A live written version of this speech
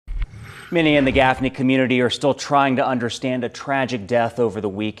Many in the Gaffney community are still trying to understand a tragic death over the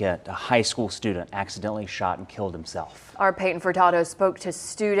weekend. A high school student accidentally shot and killed himself. Our Peyton Furtado spoke to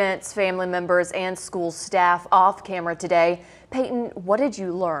students, family members, and school staff off camera today. Peyton, what did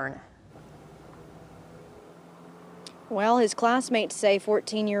you learn? Well, his classmates say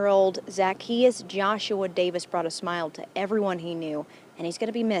 14-year-old Zacchaeus Joshua Davis brought a smile to everyone he knew, and he's going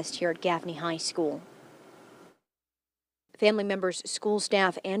to be missed here at Gaffney High School. Family members, school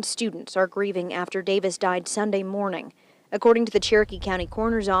staff, and students are grieving after Davis died Sunday morning. According to the Cherokee County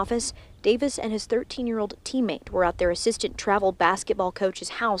Coroner's Office, Davis and his 13-year-old teammate were at their assistant travel basketball coach's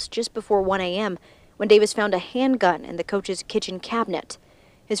house just before 1 a.m. when Davis found a handgun in the coach's kitchen cabinet.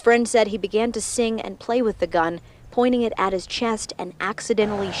 His friend said he began to sing and play with the gun, pointing it at his chest and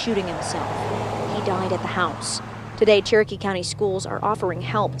accidentally shooting himself. He died at the house. Today, Cherokee County schools are offering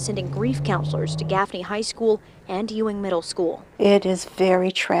help, sending grief counselors to Gaffney High School and Ewing Middle School. It is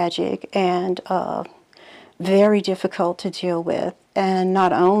very tragic and very difficult to deal with. And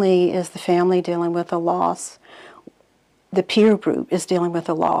not only is the family dealing with a loss, the peer group is dealing with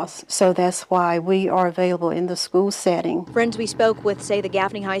a loss. So that's why we are available in the school setting. Friends we spoke with say the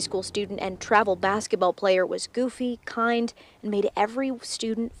Gaffney High School student and travel basketball player was goofy, kind, and made every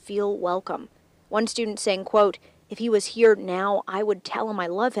student feel welcome. One student saying, quote, "If he was here now, I would tell him I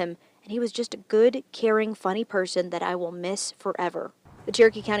love him, and he was just a good, caring, funny person that I will miss forever." The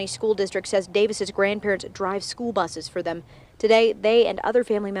Cherokee County School District says Davis's grandparents drive school buses for them. Today, they and other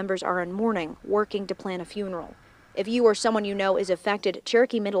family members are in mourning, working to plan a funeral. If you or someone you know is affected,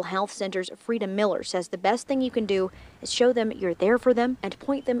 Cherokee Mental Health Center's Frida Miller says the best thing you can do is show them you're there for them and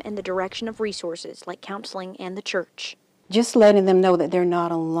point them in the direction of resources like counseling and the church. Just letting them know that they're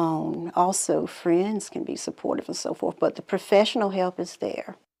not alone. Also, friends can be supportive and so forth, but the professional help is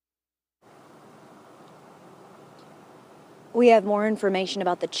there. We have more information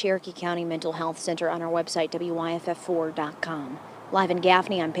about the Cherokee County Mental Health Center on our website, WYFF4.com. Live in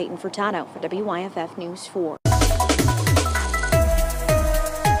Gaffney, I'm Peyton Furtado for WYFF News 4.